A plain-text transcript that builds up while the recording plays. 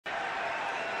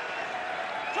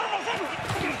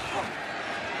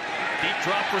Deep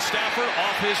drop for Stafford,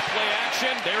 off his play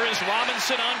action. There is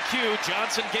Robinson on cue.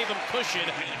 Johnson gave him cushion,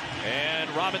 and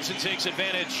Robinson takes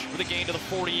advantage with a gain to the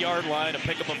 40-yard line, a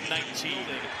pickup of 19.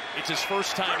 It's his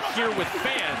first time here with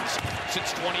fans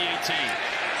since 2018.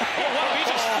 Oh, wow, he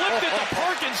just flipped it to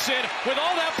Parkinson with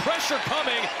all that pressure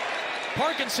coming.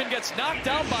 Parkinson gets knocked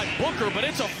down by Booker, but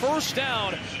it's a first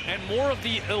down and more of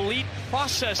the elite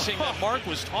processing that Mark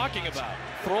was talking about.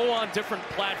 Throw on different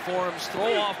platforms,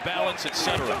 throw off balance,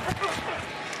 etc.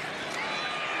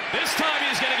 This time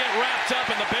he's going to get wrapped up,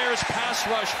 and the Bears pass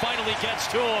rush finally gets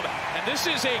to him. And this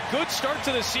is a good start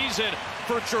to the season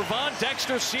for Gervon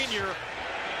Dexter Sr.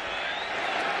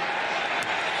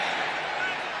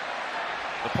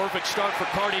 The perfect start for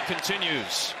Carty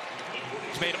continues.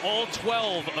 He's made all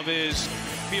 12 of his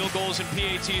field goals and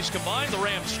PATs combined. The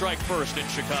Rams strike first in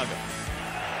Chicago.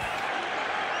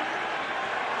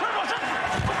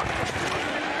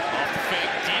 Off the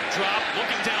fake, deep drop,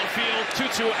 looking downfield.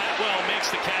 Tutu Atwell makes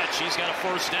the catch. He's got a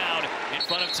first down in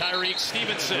front of Tyreek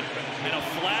Stevenson. And a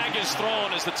flag is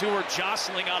thrown as the two are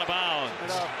jostling out of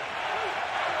bounds.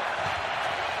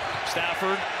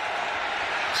 Stafford.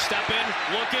 Stepping,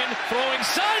 looking, throwing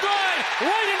sideline,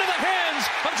 right into the hands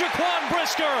of Jaquan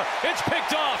Brisker. It's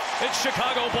picked off. It's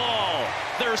Chicago ball.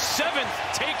 Their 7th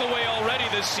takeaway already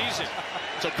this season.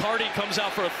 So Carty comes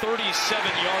out for a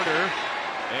 37-yarder.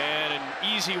 And an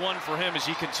easy one for him as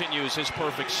he continues his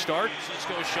perfect start. Let's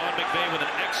go Sean McVay with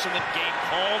an excellent game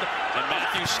called. And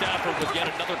Matthew Stafford with yet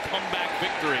another comeback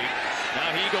victory.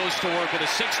 Now he goes to work with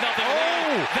a 6-0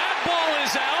 lead. That ball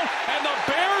is out, and the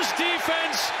Bears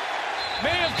defense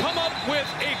may have come up with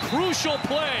a crucial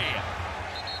play.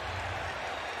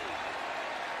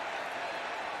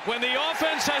 When the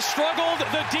offense has struggled,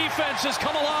 the defense has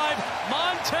come alive.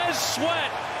 Montez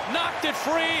Sweat knocked it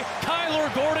free.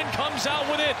 Kyler Gordon comes out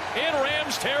with it in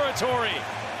Rams territory.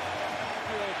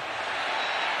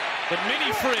 The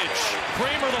mini fridge,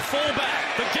 Kramer the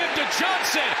fullback, the give to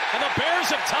Johnson, and the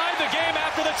Bears have tied the game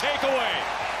after the takeaway.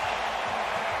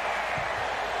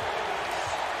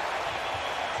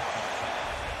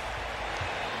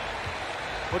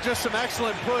 Well, just some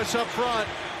excellent push up front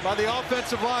by the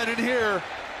offensive line in here.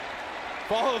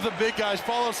 Follow the big guys,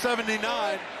 follow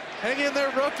 79. Hang in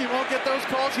there, rookie, won't get those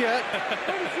calls yet.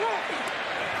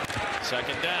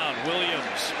 Second down,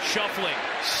 Williams shuffling,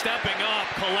 stepping up,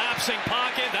 collapsing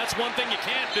pocket. That's one thing you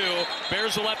can't do.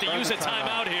 Bears will have to use a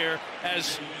timeout here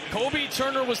as Kobe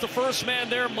Turner was the first man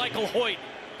there. Michael Hoyt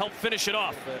helped finish it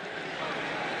off.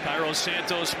 Cairo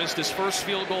Santos missed his first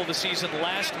field goal of the season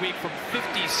last week from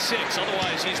 56.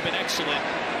 Otherwise, he's been excellent.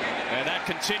 And that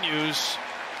continues.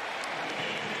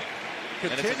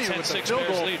 Continue with the field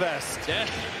goal fest. Yeah.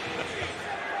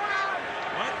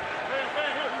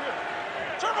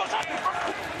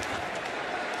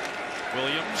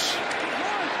 Williams,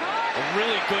 a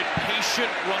really good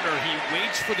patient runner. He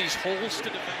waits for these holes to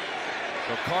develop.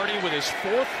 So Carty with his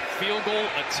 4th field goal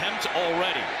attempt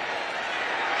already.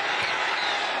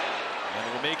 And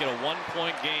it'll make it a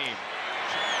 1-point game.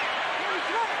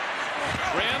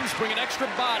 Rams bring an extra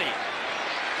body.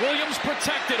 Williams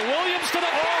protected. Williams to the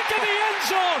back of the end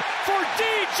zone for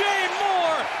DJ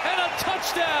Moore and a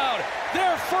touchdown.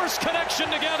 Their first connection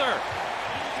together.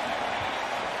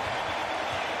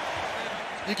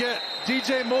 You get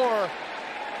DJ Moore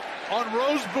on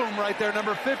Roseboom right there,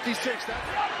 number 56.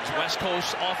 West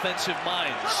Coast offensive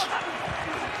minds.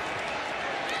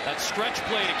 That stretch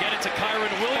play to get it to Kyron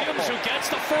Williams, who gets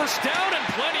the first down and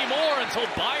plenty more until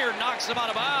Byard knocks him out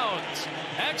of bounds.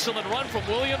 Excellent run from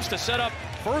Williams to set up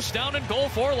first down and goal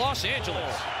for Los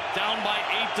Angeles. Down by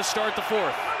 8 to start the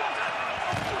 4th.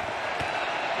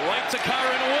 Right to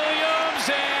Kyron Williams,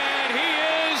 and he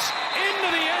is into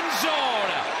the end zone.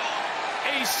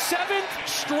 A 7th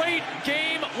straight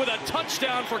game with a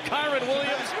touchdown for Kyron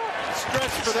Williams.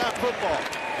 Stretch for that football.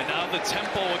 And now the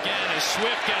tempo again as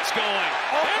Swift gets going.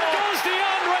 There goes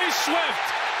DeAndre Swift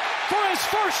for his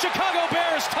first Chicago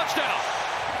Bears touchdown.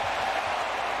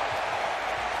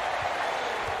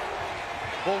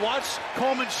 Well, watch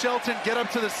Coleman Shelton get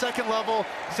up to the 2nd level.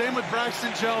 Same with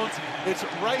Braxton Jones. It's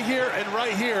right here,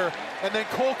 and then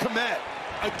Cole Kmet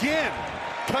again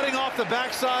cutting off the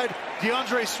backside.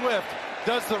 DeAndre Swift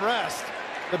does the rest.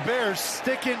 The Bears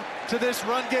sticking to this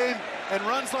run game, and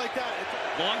runs like that.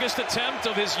 Longest attempt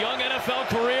of his young NFL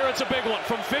career. It's a big one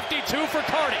from 52 for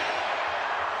Carty.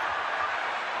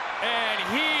 And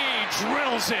he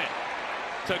drills it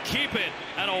to keep it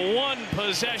at a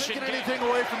 1-possession game. Anything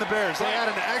away from the Bears. They had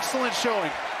an excellent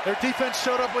showing. Their defense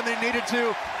showed up when they needed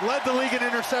to, led the league in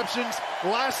interceptions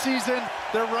last season.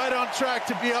 They're right on track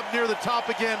to be up near the top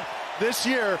again this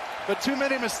year, but too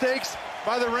many mistakes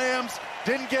by the Rams.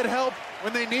 Didn't get help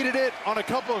when they needed it on a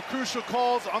couple of crucial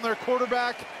calls on their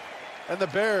quarterback. And the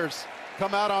Bears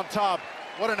come out on top.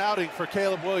 What an outing for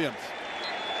Caleb Williams.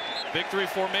 Victory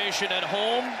formation at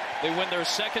home. They win their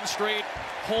second straight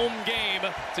home game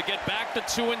to get back to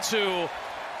 2-2.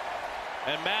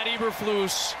 And Matt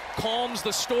Eberflus calms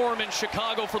the storm in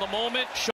Chicago for the moment.